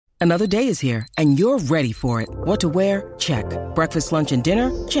Another day is here, and you're ready for it. What to wear? Check. Breakfast, lunch, and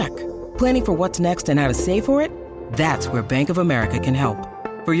dinner? Check. Planning for what's next and how to save for it? That's where Bank of America can help.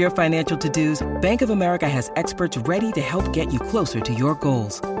 For your financial to-dos, Bank of America has experts ready to help get you closer to your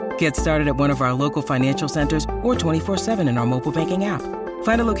goals. Get started at one of our local financial centers or 24/7 in our mobile banking app.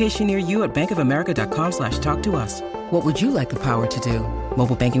 Find a location near you at bankofamerica.com/talktous. What would you like the power to do?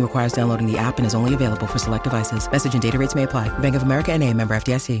 Mobile banking requires downloading the app and is only available for select devices. Message and data rates may apply. Bank of America N.A., member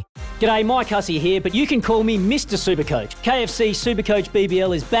FDIC. G'day, Mike Hussey here, but you can call me Mr. Supercoach. KFC Supercoach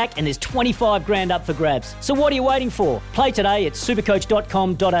BBL is back and there's 25 grand up for grabs. So what are you waiting for? Play today at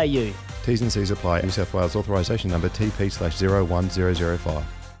supercoach.com.au. T's and C's apply. New South Wales authorisation number TP/01005.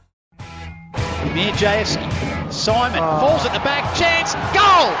 Mirjevski, Simon falls at the back, chance,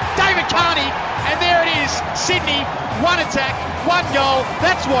 goal! David Carney, and there it is, Sydney, one attack, one goal,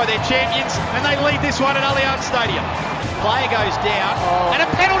 that's why they're champions, and they lead this one at Allianz Stadium. Player goes down, and a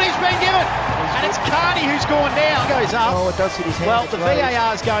penalty's been given, and it's Carney who's gone down. Goes up. Oh, it does hit his hand. Well, the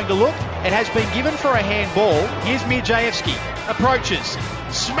VAR is going to look, it has been given for a handball. Here's Mirjevski, approaches,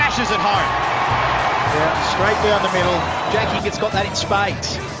 smashes it home. Yeah, straight down the middle. Jackie got that in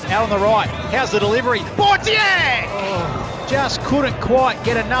spades. Out on the right. How's the delivery? Bortier! Just couldn't quite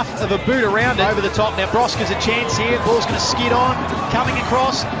get enough of a boot around it. Over the top. Now Broska's a chance here. Ball's going to skid on. Coming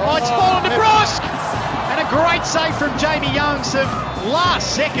across. Oh, it's fallen to Brosk! And a great save from Jamie Young. Some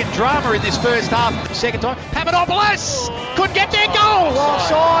last second drama in this first half. Second time. Papadopoulos! Couldn't get their goal!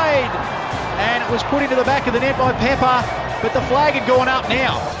 Offside! And it was put into the back of the net by Pepper. But the flag had gone up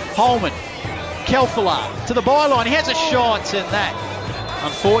now. Holman. Kelfala to the byline. He has a shot, and that,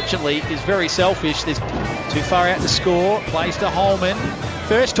 unfortunately, is very selfish. There's too far out to score. Plays to Holman.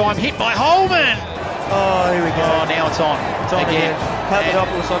 First time hit by Holman. Oh, here we go. Oh, now it's on. It's on again.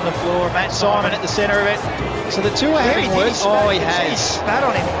 Papadopoulos on the floor. Matt Simon at the centre of it. So the two are having worse. Oh, he has. He spat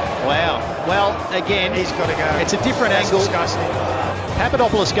on him. Wow. Well, again, he's got to go. It's a different angle. Disgusting.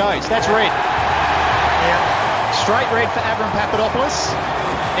 Papadopoulos goes. That's red. Yeah. Straight red for Avram Papadopoulos.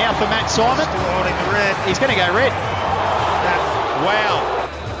 Now for Matt Simon. Still holding the red. He's going to go red. Wow.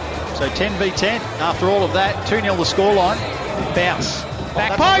 So 10v10 after all of that. 2-0 the scoreline. Bounce.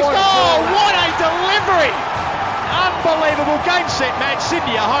 Back post. Oh, what a delivery. Unbelievable. Game, set, match.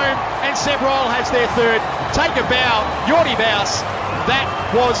 Sydney are home and Seb Roll has their third. Take a bow. Yordi Bouse. That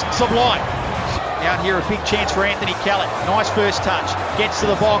was sublime. Out here a big chance for Anthony Callett. Nice first touch. Gets to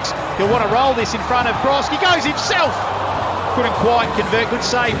the box. He'll want to roll this in front of Brosk. He goes himself. Couldn't quite convert. Good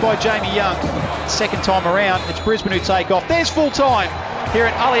save by Jamie Young. Second time around, it's Brisbane who take off. There's full time here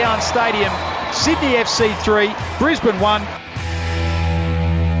at Allianz Stadium. Sydney FC 3, Brisbane 1.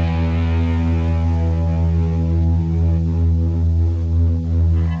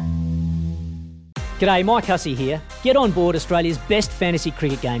 G'day, Mike Hussey here. Get on board Australia's best fantasy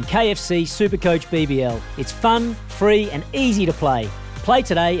cricket game, KFC Supercoach BBL. It's fun, free and easy to play. Play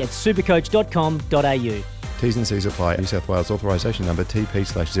today at supercoach.com.au. T's and C's apply. New South Wales authorisation number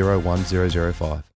TP/01005.